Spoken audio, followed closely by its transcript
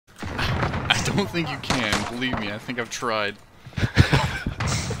I don't think you can. Believe me, I think I've tried.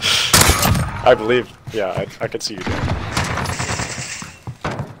 I believe. Yeah, I could see you doing it.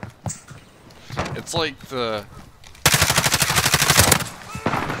 It's like the...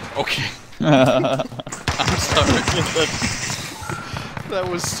 Okay. I'm sorry. That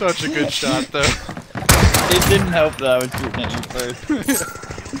was such a good shot, though. It didn't help that I was shooting at you first.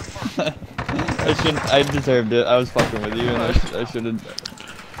 I shouldn't. I deserved it. I was fucking with you, and I shouldn't.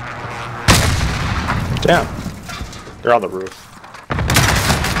 Damn. They're on the roof.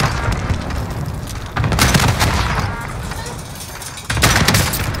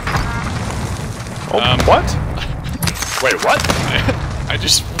 Oh, what? Wait, what? I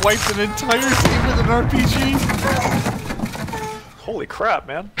just wiped an entire team with an RPG. Holy crap,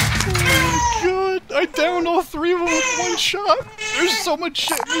 man. Oh my god, I downed all 3 of them with 1 shot. There's so much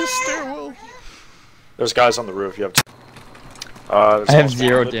shit in this stairwell. There's guys on the roof. You have I have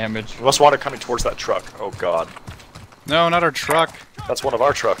 0 damage. Most wanted coming towards that truck. Oh god. No, not our truck. That's one of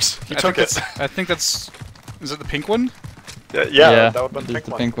our trucks. He took it. I think that's... Is it the pink one? Yeah, that would have been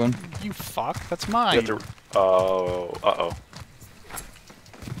the pink one. You fuck, that's mine. Oh, uh-oh.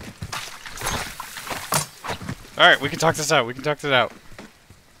 Alright, we can talk this out. We can talk this out.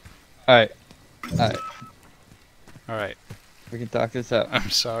 Alright. Alright. Alright. We can talk this out. I'm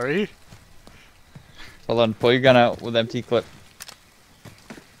sorry. Hold on, pull your gun out with empty clip.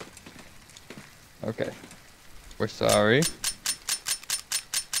 Okay. We're sorry.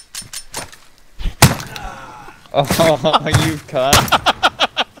 Oh, you cunt.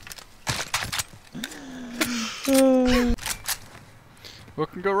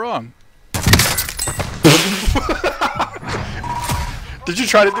 What can go wrong? Did you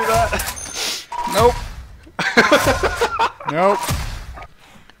try to do that? Nope. Nope.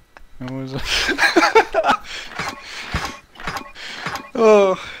 That was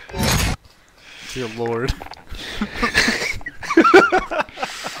Oh. Dear Lord.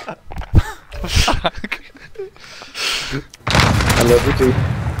 I love you too.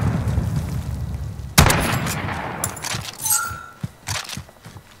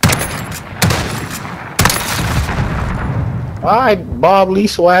 Alright, Bob Lee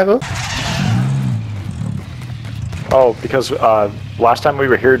Swagger. Oh, because last time we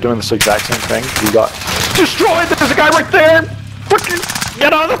were here doing this exact same thing, we got destroyed! There's a guy right there! Fucking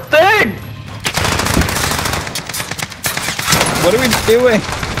get on the thing! What are we doing?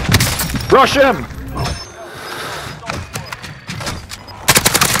 Rush him!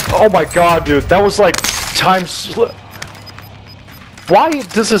 Oh my god, dude, that was like times... Why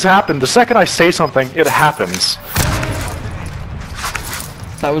does this happen? The second I say something, it happens.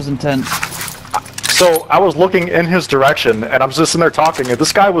 That was intense. So I was looking in his direction, and I'm just sitting there talking, and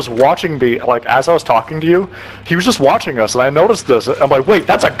this guy was watching me, like, as I was talking to you, he was just watching us, and I noticed this, and I'm like, wait,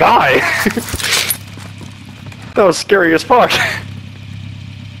 that's a guy! That was scary as fuck.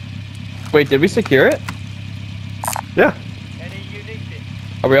 Wait, did we secure it? Yeah.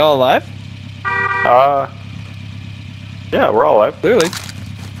 Are we all alive? Yeah, we're all alive. Clearly.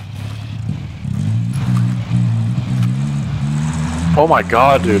 Oh my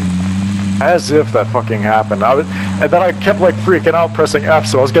god, dude. As if that fucking happened. And then I kept like freaking out pressing F,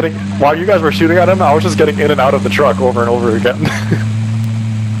 so I was getting, while you guys were shooting at him, I was just getting in and out of the truck over and over again.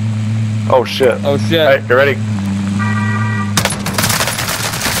 Oh shit. Oh shit. Alright, you ready?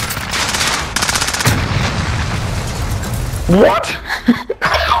 What?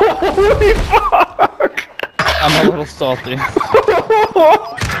 Holy fuck! I'm a little salty.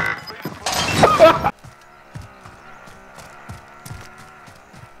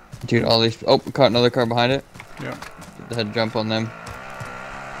 Dude, all these. Oh, we caught another car behind it. Yeah. Get the head jump on them.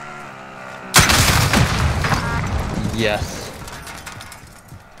 Yes.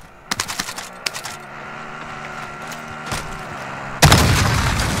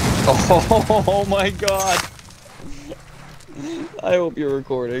 Oh my god. I hope you're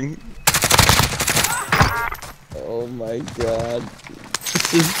recording. Oh my god.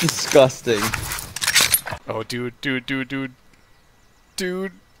 This is disgusting. Oh, dude. Dude.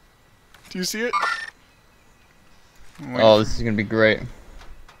 Do you see it? Oh, this is gonna be great.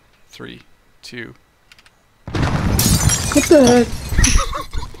 3, 2. What the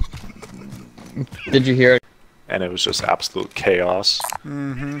heck? Did you hear it? And it was just absolute chaos.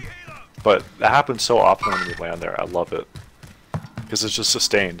 Mm-hmm. But that happens so often when we land there. I love it. Because it's just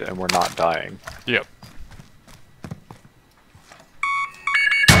sustained and we're not dying. Yep.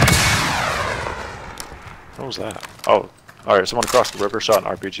 What was that? Oh, alright, someone across the river shot an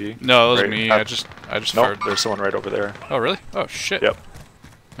RPG. No, that was Right me. at- I just Nope, fired. there's someone right over there. Oh, really? Oh, shit. Yep.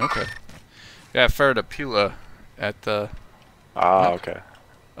 Okay. Yeah, I fired a Pila at the... Ah, okay.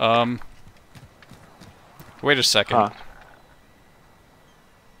 Wait a second. Huh?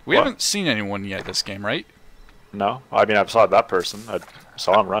 We What? haven't seen anyone yet this game, right? No, I mean I saw that person. I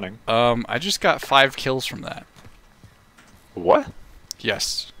saw him running. I just got 5 kills from that. What?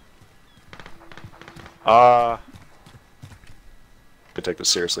 Yes. Could take this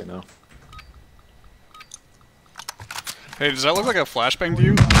seriously now. Hey, does that look like a flashbang to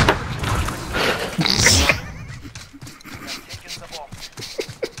you?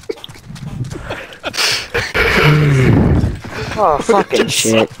 Oh, fucking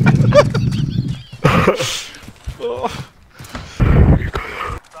shit.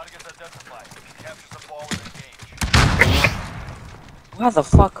 Why the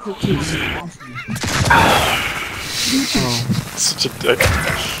fuck? Who keeps? Such a dick.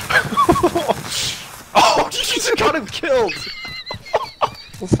 Oh, you just got him killed!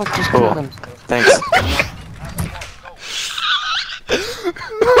 Who the fuck just killed him? Thanks.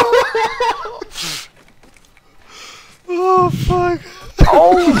 Oh, fuck.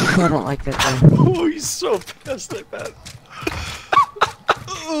 Oh, I don't like that thing. Oh, he's so pissed, I bet.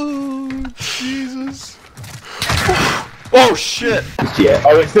 Oh, Jesus. Oh, shit! Yeah.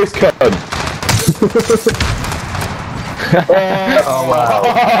 Oh, it's this cunt. Oh wow.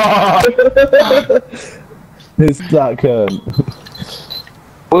 It's that cunt.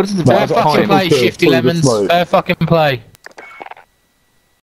 What is the Fair best fucking point? play, Shifty Lemons. Fair fucking play.